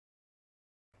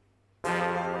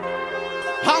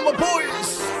Hammer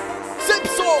Boys,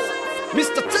 Zipso,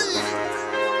 Mr. T,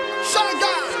 Shy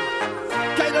Guy,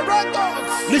 Kaina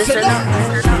Records. Listen up.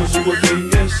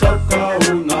 Susuwagenge sa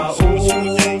kaunao,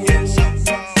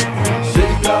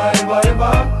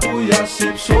 Zipso-Eva kuya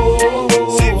Zipso.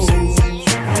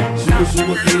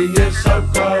 Susuwagenge sa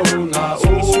kaunao,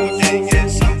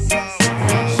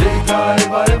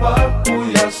 Zipso-Eva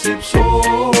kuya Zipso.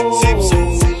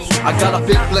 I got a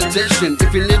big plantation,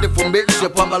 if you need information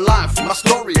about my life, my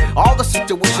story, all the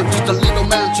situations, just a little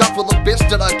man try for the best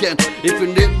that I can. If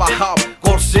you need my help,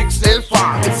 call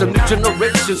 685. It's a new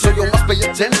generation, so you must pay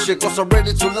attention, cause I'm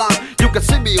ready to lie. You can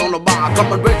see me on the bar,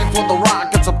 coming ready for the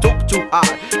ride, cause I'm too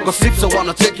high. Cause Zipso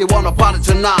wanna take you on a party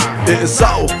tonight. It is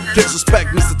so, kids suspect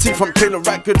Mr. T from Kaina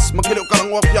Records. Makilio ka lang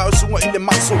wak yaw sunga in the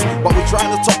muscle. But we're trying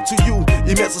to talk to you,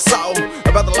 immense sao,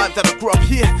 about the life that I grew up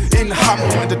here in Hamo.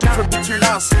 And the difference between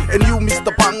us and you,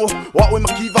 Mr. Pango. Wawe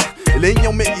makiva,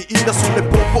 ilenyo me iinda sule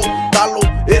popo. Talo,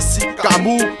 esi,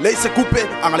 kamu, leise kupe.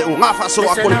 Angale o ngafa so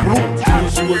ako le pulu.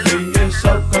 Susuwagenge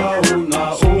sa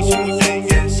kaunao,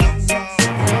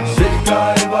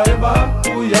 Zipso-Eva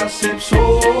kuya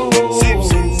Zipso.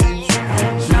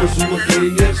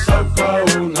 Susuwagenge sa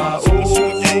kaunao,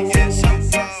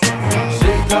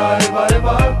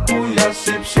 Zipso-Eva kuya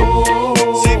Zipso.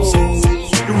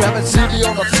 You haven't seen it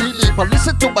on the TV, but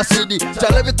listen to my CD.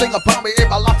 Tell everything about me in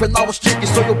my life and I was cheeky,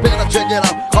 so you better check it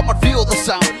out. Come and feel the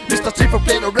sound. Mr. T from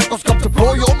Kaina Records come to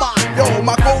blow your mind. Yo,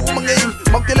 mako mangay,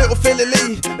 magkele o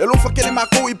felele. Elon fakele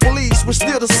mako I police, we're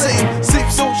still the same.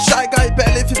 Zipso, Shy Guy,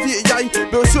 belle fifi yai.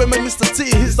 Pero soy my Mr. T,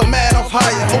 he's the man of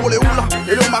high. Ole ula,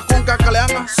 elon makong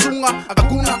kakaleanga, sunga,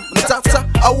 agakuna, matata,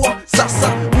 awa, sasa.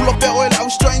 Ulo pero el au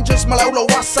strangers, malaula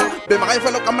wasa. Be makay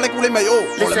felo kamale kule mayo,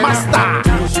 ole master.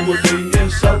 Susuwagenge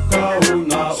sa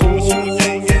kaunao,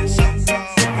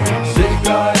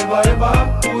 Zipso-Eva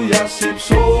kuya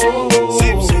Zipso.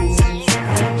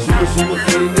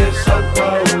 Susuwagenge sa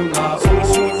kaunao,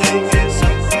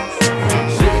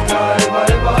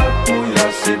 Zipso-Eva kuya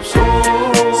Zipso.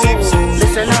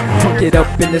 Punk it up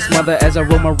in this mother as I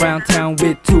roam around town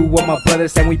with two of my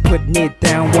brothers and we putting it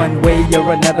down one way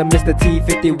or another. Mr.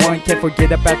 T51, can't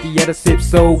forget about the other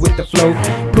Zipso with the flow.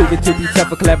 Prove it to be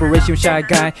tough, a collaboration with Shy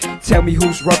Guy. Tell me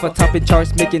who's rougher, topping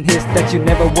charts, making hits that you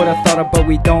never would've thought of. But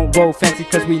we don't roll fancy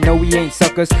cause we know we ain't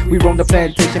suckers. We roam the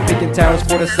plantation, picking towers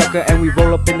for the sucker. And we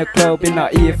roll up in the club in our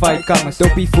EFI commas.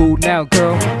 Don't be fooled now,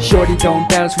 girl. Shorty don't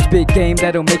doubt us, we spit game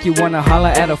that'll make you wanna holler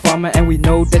at a farmer. And we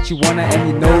know that you wanna, and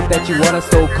you know that you wanna.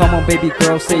 So come on baby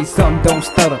girl, say something, don't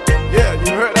stutter. Yeah,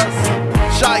 you heard us.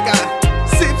 Shy Guy,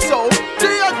 Zipso,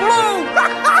 G.I. Blue.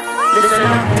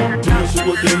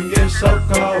 Susuwagenge sa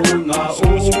kaunao,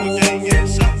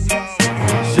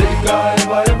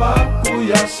 Zipso-Eva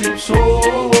kuya Zipso.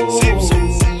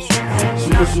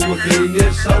 Susuwagenge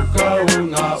sa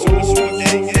kaunao,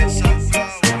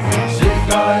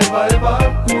 Zipso-Eva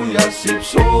kuya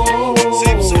Zipso.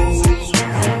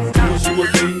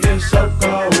 Susuwagenge sa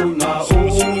kaunao,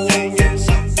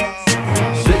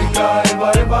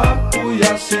 Zipso-Eva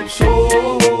kuya Zipso.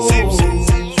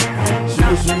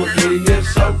 Susuwagenge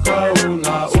sa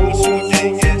kaunao,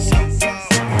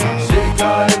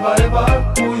 Zipso-Eva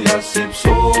kuya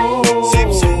Zipso.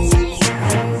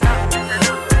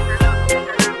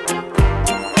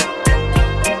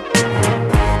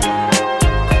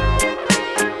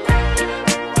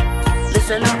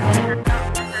 Listen up.